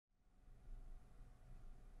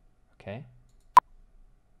Okay.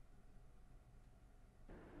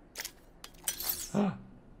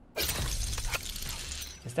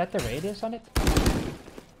 Is that the radius on it?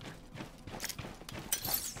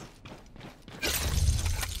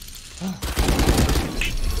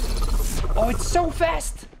 Oh, it's so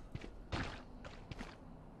fast!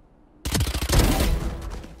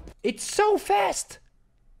 It's so fast!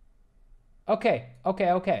 Okay,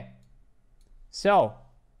 okay, okay. So,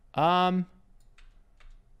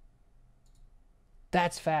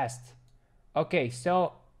 that's fast. Okay,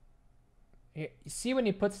 so here, you see when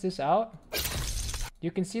he puts this out, you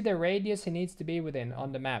can see the radius he needs to be within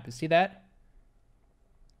on the map. You see that?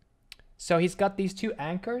 So he's got these two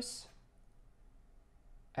anchors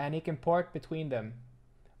and he can port between them,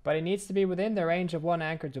 but he needs to be within the range of one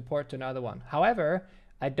anchor to port to another one. However,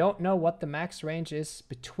 I don't know what the max range is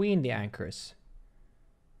between the anchors.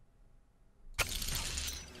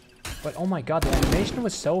 But oh my god, the animation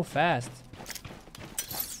was so fast.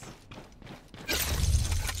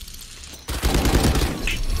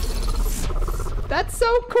 That's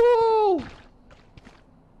so cool!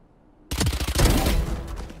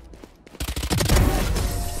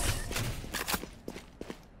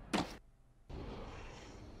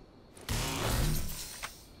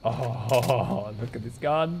 Oh, look at this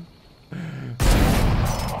gun.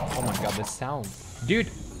 Oh my god, the sound. Dude,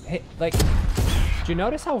 hey, like, do you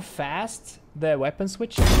notice how fast the weapon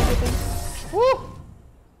switch is and everything? Woo!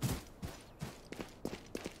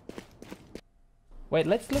 Wait,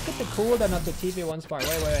 let's look at the cooldown of the TV once more.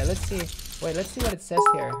 Wait, let's see. Wait, let's see what it says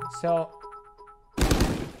here. So,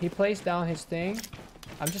 he placed down his thing.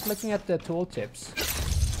 I'm just looking at the tooltips.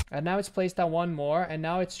 And now it's placed down one more, and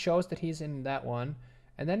now it shows that he's in that one.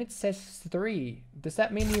 And then it says 3. Does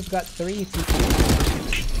that mean you've got 3 TP?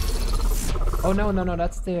 Oh, no,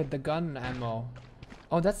 that's the gun ammo.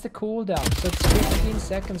 Oh, that's the cooldown. So it's 15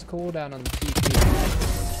 seconds cooldown on the TP.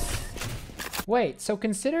 Wait, so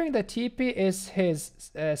considering the TP is his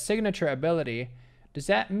signature ability, does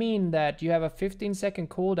that mean that you have a 15-second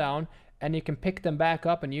cooldown and you can pick them back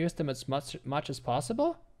up and use them as much as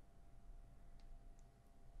possible?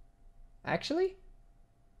 Actually?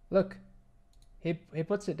 Look. He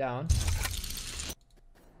puts it down.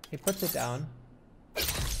 He puts it down.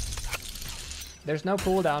 There's no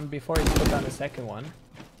cooldown before he puts down the second one.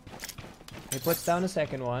 He puts down the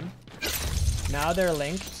second one. Now they're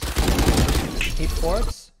linked. He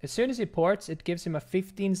ports. As soon as he ports, it gives him a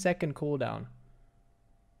 15-second cooldown.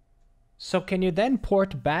 So can you then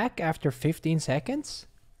port back after 15 seconds?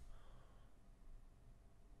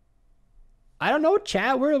 I don't know,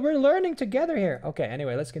 chat. We're learning together here. Okay,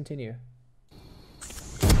 anyway, let's continue.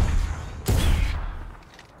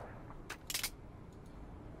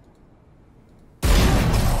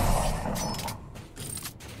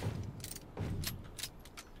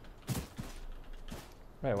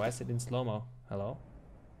 Wait, why is it in slow-mo? Hello?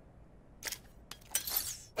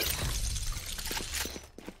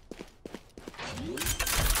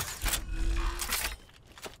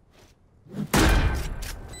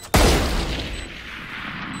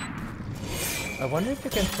 I wonder if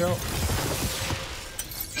you can throw...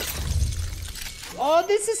 Oh,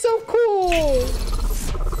 this is so cool!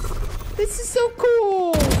 This is so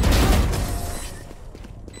cool!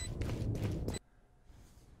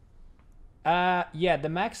 Yeah, the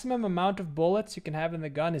maximum amount of bullets you can have in the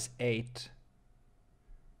gun is 8.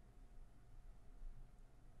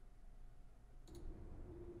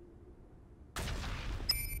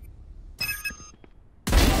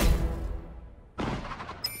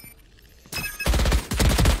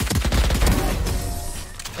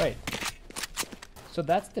 Wait. So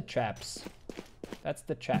that's the traps. That's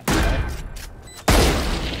the trap, right?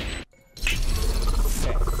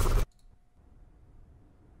 Okay.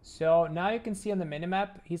 So now you can see on the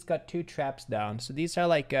minimap, he's got 2 traps down. So these are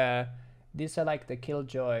like the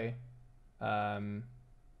Killjoy alarm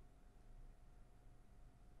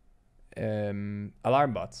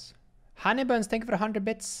bots. Honeybuns, thank you for 100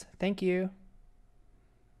 bits. Thank you.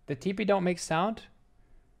 The TP don't make sound?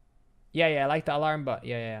 Yeah, I like the alarm bot.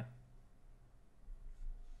 Yeah.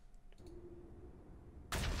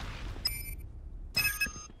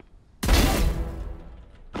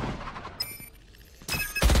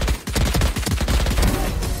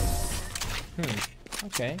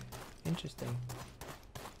 Okay, interesting.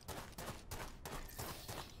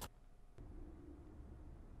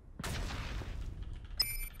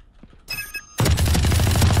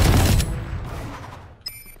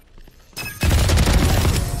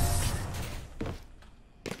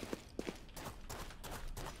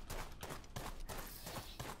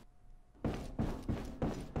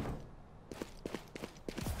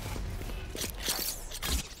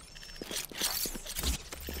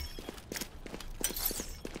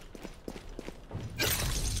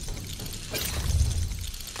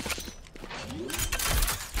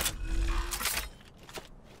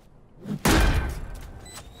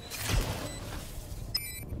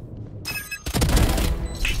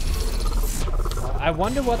 I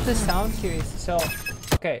wonder what the sound cue is. So,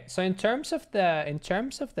 okay, so in terms of the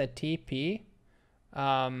TP,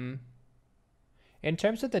 in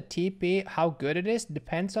terms of the TP, how good it is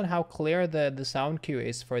depends on how clear the sound cue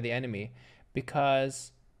is for the enemy,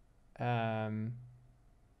 because I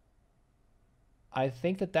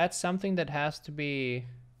think that's something that has to be.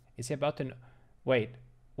 Is he about to? Wait,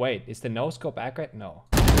 is the no scope accurate? No.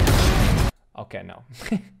 Okay, no.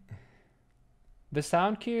 The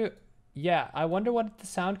sound cue, yeah, I wonder what the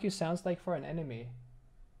sound cue sounds like for an enemy.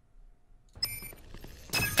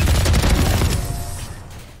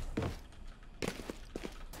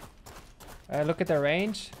 Look at the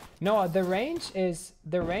range. No, the range is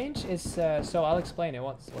so I'll explain it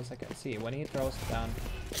once I can see when he throws down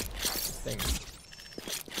things.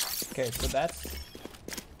 Okay, so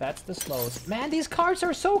that's the slowest. Man, these cards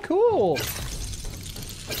are so cool.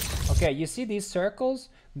 Okay, you see these circles?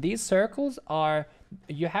 These circles are,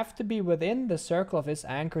 you have to be within the circle of his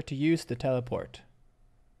anchor to use the teleport.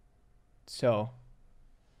 So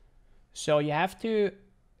you have to,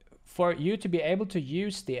 for you to be able to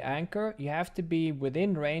use the anchor, you have to be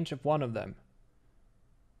within range of one of them.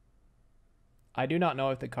 I do not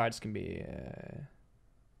know if the cards can be,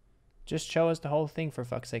 just show us the whole thing for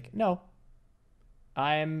fuck's sake. No.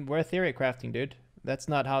 We're theory crafting, dude. That's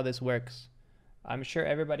not how this works. I'm sure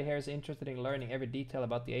everybody here is interested in learning every detail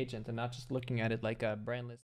about the agent and not just looking at it like a brainless